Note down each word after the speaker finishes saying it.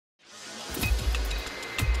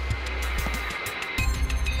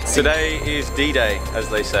Today is D-Day, as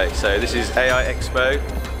they say. So this is AI Expo.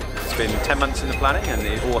 It's been 10 months in the planning and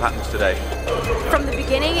it all happens today. From the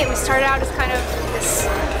beginning, it started out as kind of this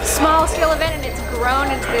small scale event, and it's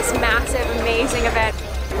grown into this massive, amazing event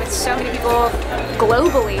with so many people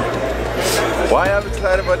globally. Why I'm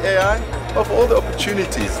excited about AI? Of all the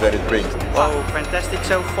opportunities that it brings. Oh, fantastic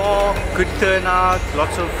so far, good turnout,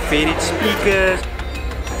 lots of varied speakers.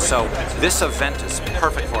 So this event is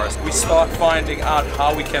perfect for us. We start finding out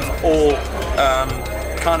how we can all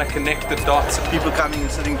kind of connect the dots. People coming and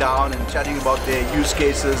sitting down and chatting about their use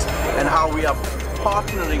cases and how we are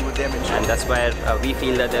partnering with them. And that's where we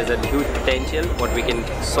feel that there's a huge potential, what we can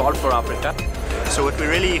solve for Africa. So what we're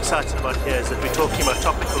really excited about here is that we're talking about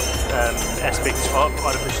topical aspects of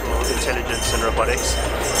artificial intelligence and robotics,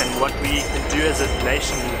 and what we can do as a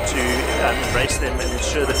nation to embrace them and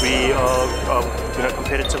ensure that we are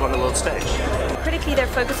competitive on the world stage. Critically, their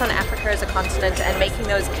focus on Africa as a continent and making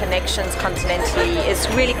those connections continentally is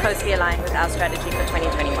really closely aligned with our strategy for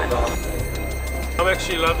 2021. I'm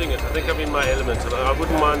actually loving it. I think I'm in my element and I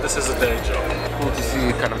wouldn't mind this as a day job. Cool to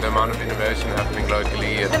see kind of the amount of innovation happening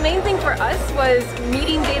locally. The main thing for us was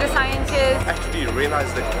meeting data scientists. Actually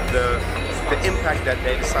realize the impact that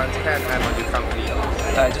data science can have on your company.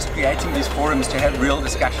 Just creating these forums to have real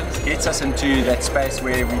discussions gets us into that space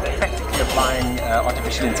where we're practically applying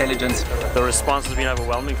artificial intelligence. The response has been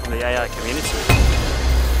overwhelming from the AI community.